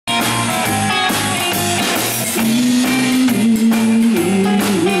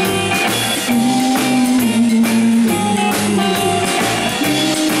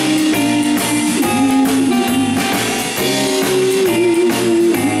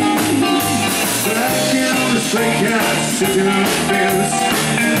city bills.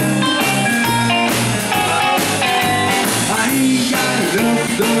 I ain't got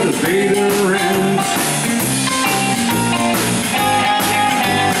enough dough to pay the rent.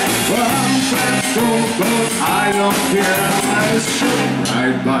 Well, I'm flat broke, but I don't care. I should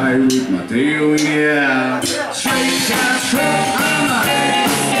ride by with my tail in the air. Straight cash truck, I'm like,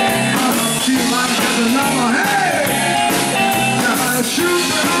 I'll keep my head another hey. Now I shoot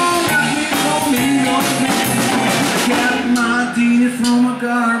on that me, I got my Dini from a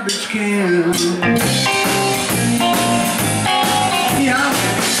garbage can. Yeah.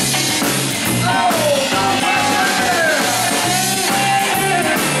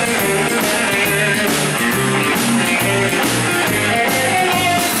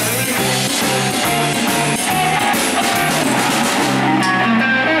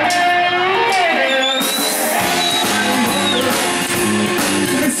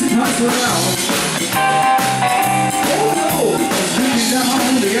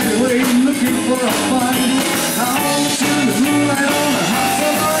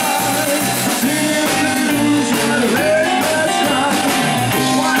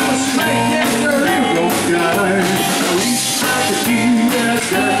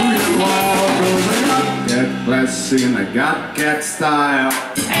 And I got cat style.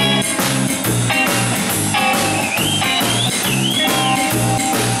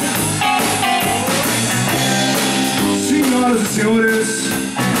 Senhoras e senhores,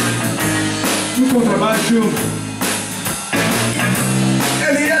 no contrabaixo,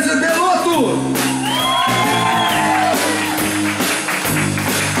 Eliezer Belotto.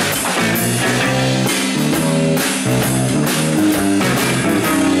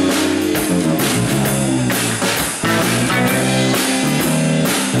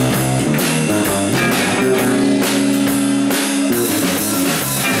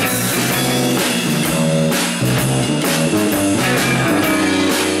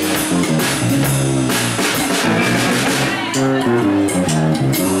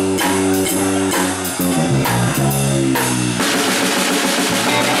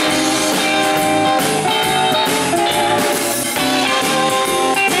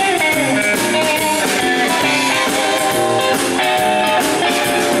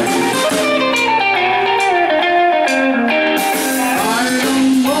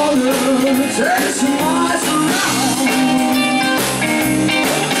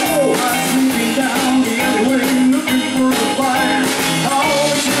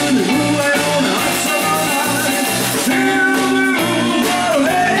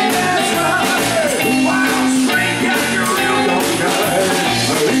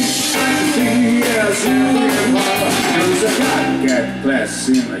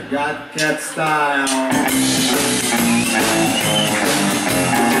 I got cat style.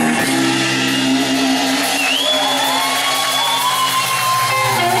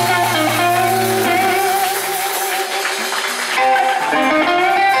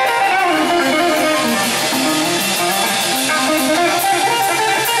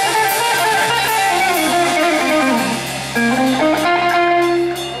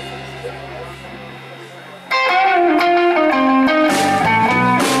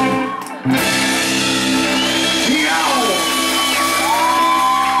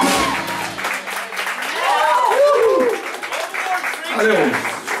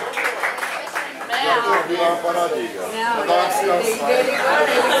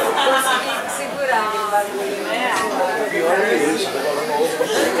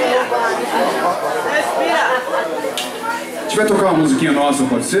 A gente vai tocar uma musiquinha nossa,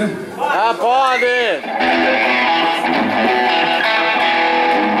 pode ser? Ah, pode!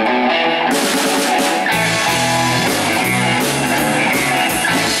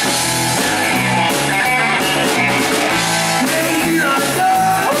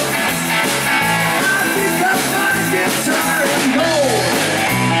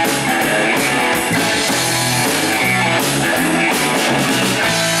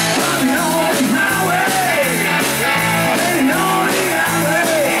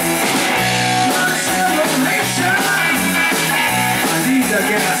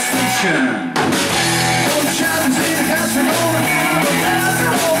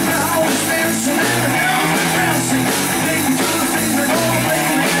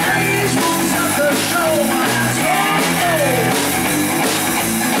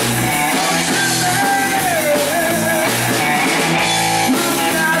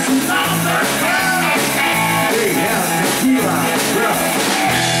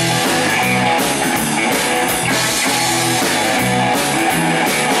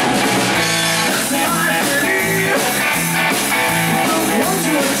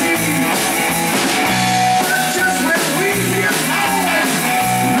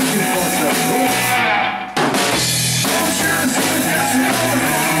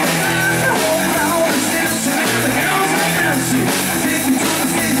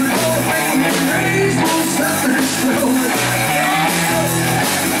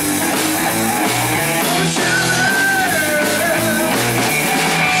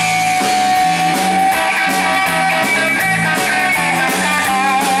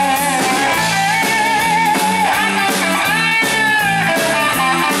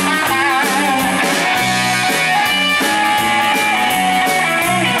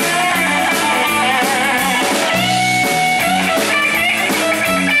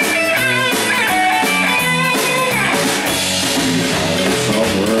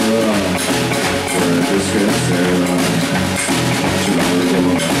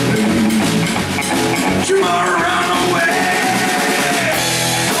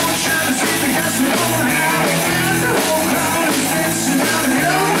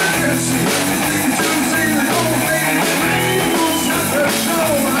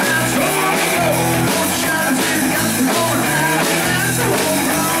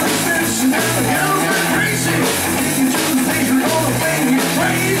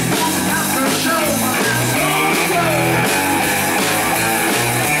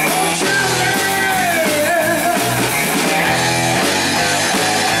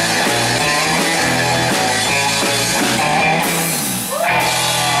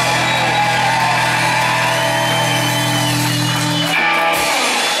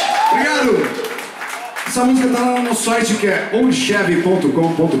 site que é oldchevy.com.br,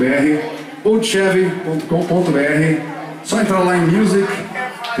 oldchevy.com.br. Só entrar lá em Music,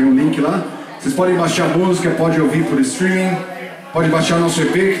 tem um link lá. Vocês podem baixar música, pode ouvir por streaming, pode baixar nosso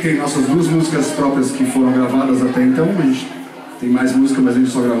EP, que tem nossas 2 músicas próprias que foram gravadas até então. A gente tem mais música, mas a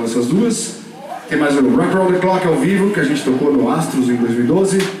gente só gravou essas 2. Tem mais o Rock Around the Clock ao vivo, que a gente tocou no Astros em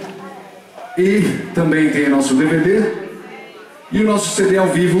 2012. E também tem nosso DVD e o nosso CD ao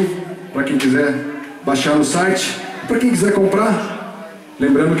vivo, para quem quiser baixar no site. Para quem quiser comprar,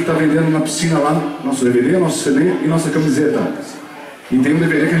 lembrando que está vendendo na piscina lá nosso DVD, nosso CD e nossa camiseta. E tem um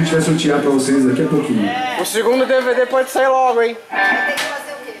DVD que a gente vai sortear para vocês daqui a pouquinho. O segundo DVD pode sair logo, hein? Tem que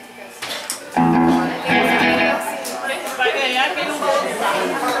fazer o quê? Vai ganhar quem não vai usar.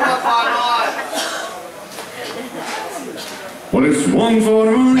 Well, it's 1 for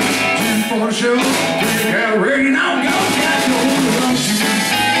the money, 2 for the show. Get ready now, go, get going,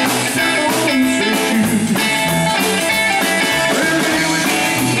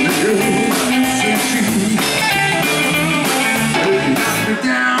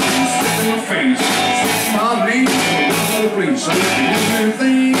 down, slip in my face, slip my name, all the place. So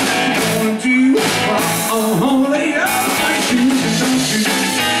everything I'm gonna do, oh, lay out my shoes and don't you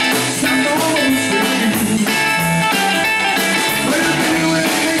step on those shoes. Well, anyway,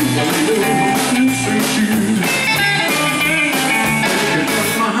 I'm doing straight shoes. I can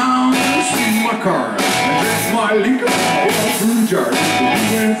touch my house, see my car, and dress my liquor all through the jar.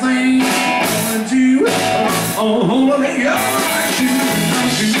 Everything I'm gonna do, oh, lay